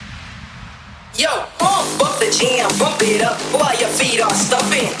Yo, pump up the jam, bump it up while your feet are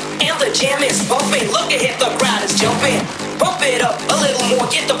stumping. And the jam is pumping, look ahead, the crowd is jumping. Bump it up a little more,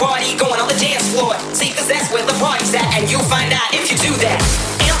 get the party going on the dance floor. See, cause that's where the party's at, and you'll find out if you do that.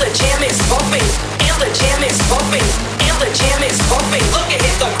 And the jam is pumping, and the jam is pumping, and the jam is pumping. Look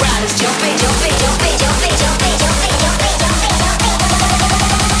ahead, the crowd is jumping, jumping, jumping, jumping, jumping, jumping, jumping, jumping, jumping.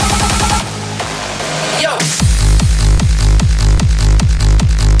 Yo.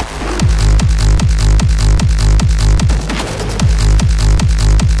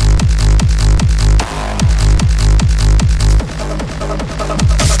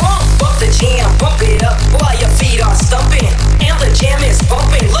 Bump it up while your feet are stumping. And the jam is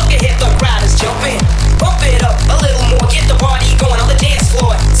bumping. Look ahead, the crowd is jumping. Bump it up a little more, get the party going on the dance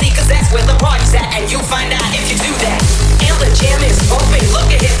floor. See, cause that's where the party's at, and you'll find out if you do that. And the jam is bumping.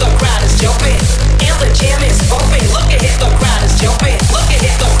 Look ahead, the crowd is jumping. And the jam is bumping. Look ahead, the crowd is jumping. Look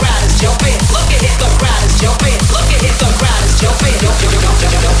ahead, the crowd is jumping. Look ahead, the crowd is jumping. Look ahead, the crowd is jumping. Jumping, jumping,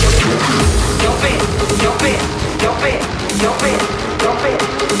 jumping, jumping, jumping, jumping, jumping.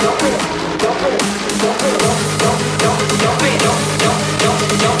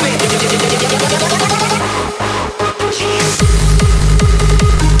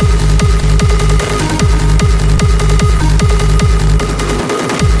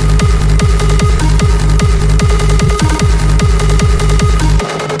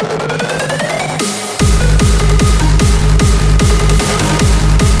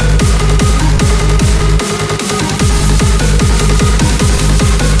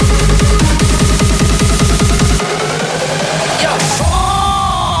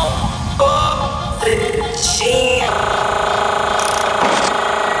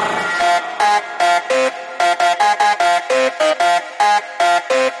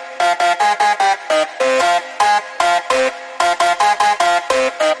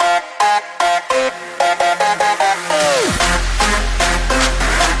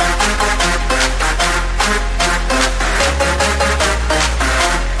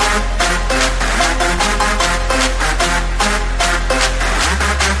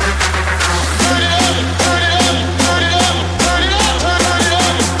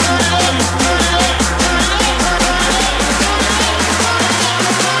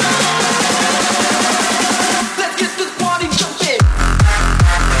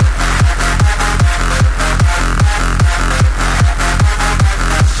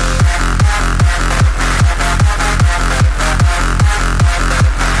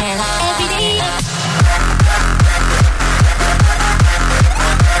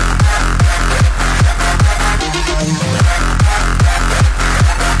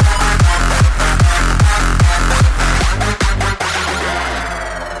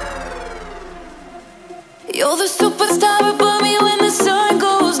 You're the superstar above me when the sun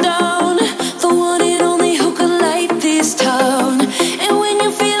goes down. The one and only who could light this town. And when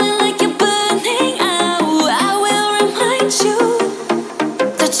you're feeling like you're burning out, I will remind you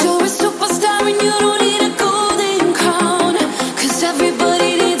that you're a superstar and you don't need a golden crown. Cause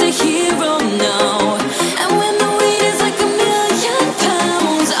everybody needs a hero now. And when the weight is like 1,000,000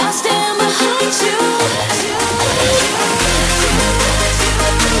 pounds, I'll stand behind you.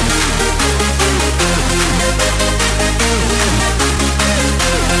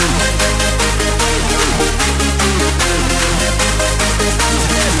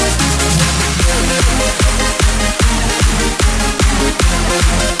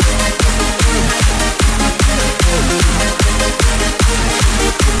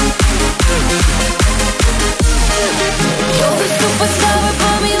 You're the superstar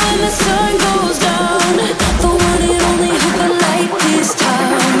above me when the sun goes down. The one and only who can light this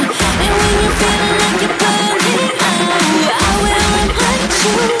town. And when you're feeling like you're burning out, I will remind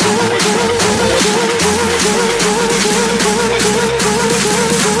you.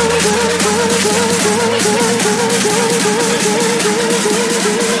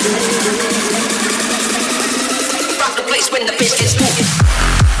 Rock the place when the bass gets moving.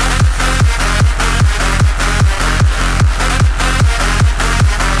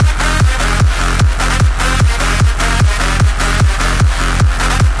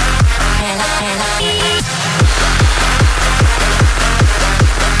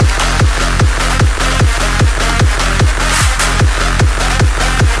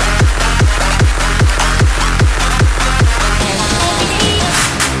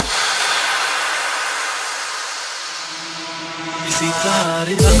 Sitter här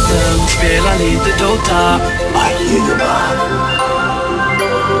i natten, spelar lite Dota.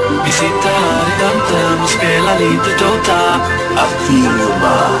 Vi sitter här i natten och spelar lite Dota.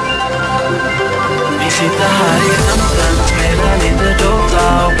 Vi sitter här i natten, spelar lite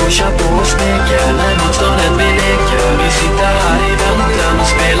Dota och pushar på och smeker.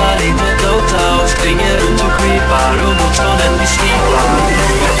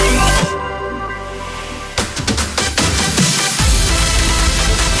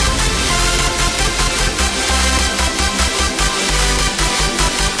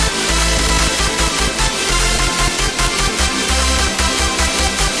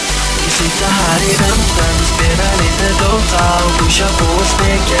 pusha på och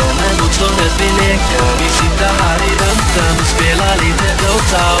steker. Men motståndet vi leker. Vi sitter här i väntan och spelar lite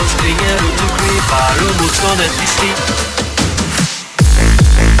Dota och springer runt och creepar och motståndet vi sliter.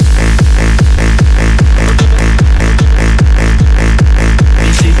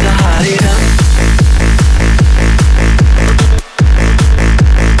 Vi sitter här i den.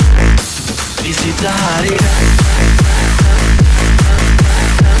 Vi sitter här i den.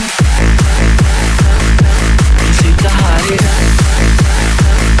 Vi sitter här i den.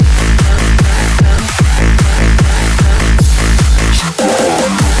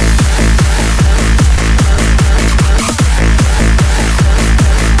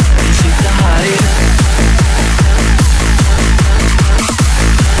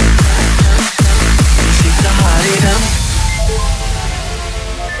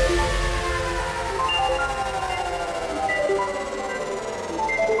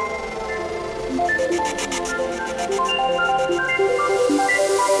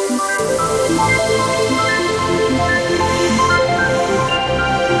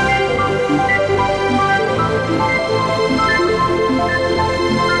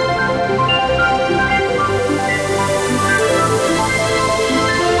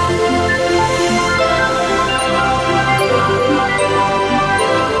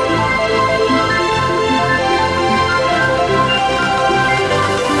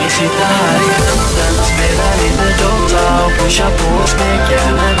 Pusha på och smeker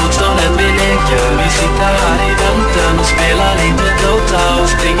när motståndet vi leker. Vi sitter här i väntan och spelar lite Dota och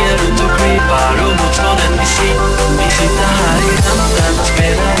springer runt och creepar och motståndet vi sliter. Vi sitter här i väntan och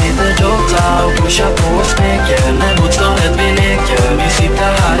spelar lite Dota och pusha på och smeker när motståndet vi leker. Vi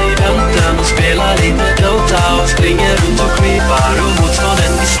sitter här i väntan och spelar lite Dota och springer runt och creepar och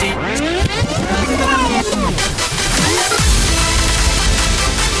motståndet vi sliter.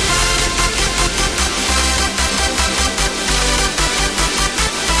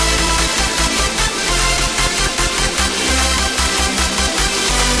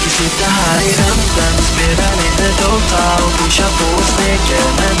 Sitter här i väntan och spelar lite Dota och pusha på och smeker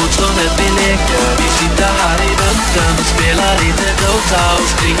när motståndet vi leker. Vi sitter här i väntan och spelar lite Dota och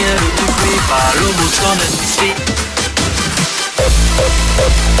springer ut och creepar och motståndet vi sliter.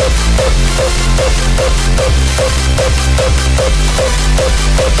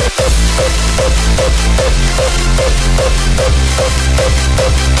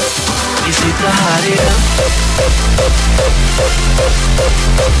 Vi sitter här i väntan.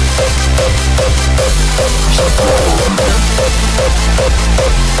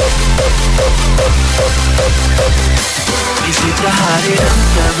 Vi sitter här i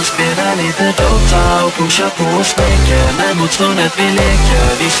väntan och spelar lite Dota och pushar på och smeker när motståndet vi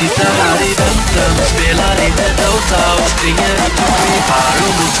leker. Vi sitter här i väntan och spelar lite Dota och springer ut och creepar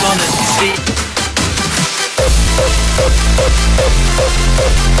och motståndet vi sliter.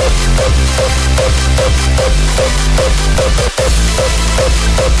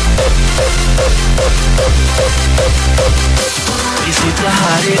 Vi sitter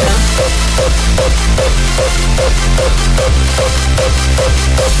här i den.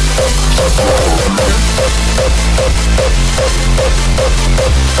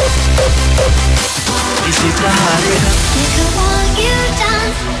 Vi sitter här i den. Look at what you've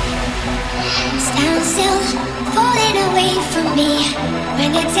done. Stand still, falling away from me.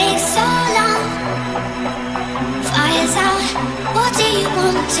 When it takes so long, fire's out. What do you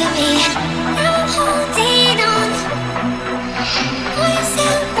want to be? I'm holding on. All you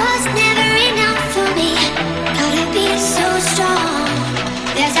said was never enough for me. Gotta be so strong.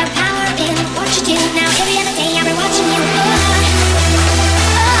 There's a power in what you do now. Every other day I've been watching you.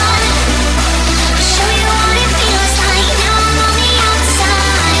 I'll show you what it feels like. Now I'm on the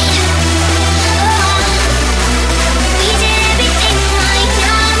outside. We did everything right.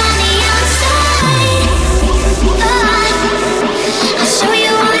 Now I'm on the outside. I'll show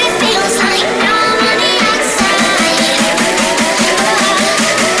you what it feels like. Now I'm on the outside.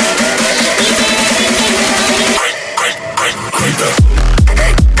 We did everything right.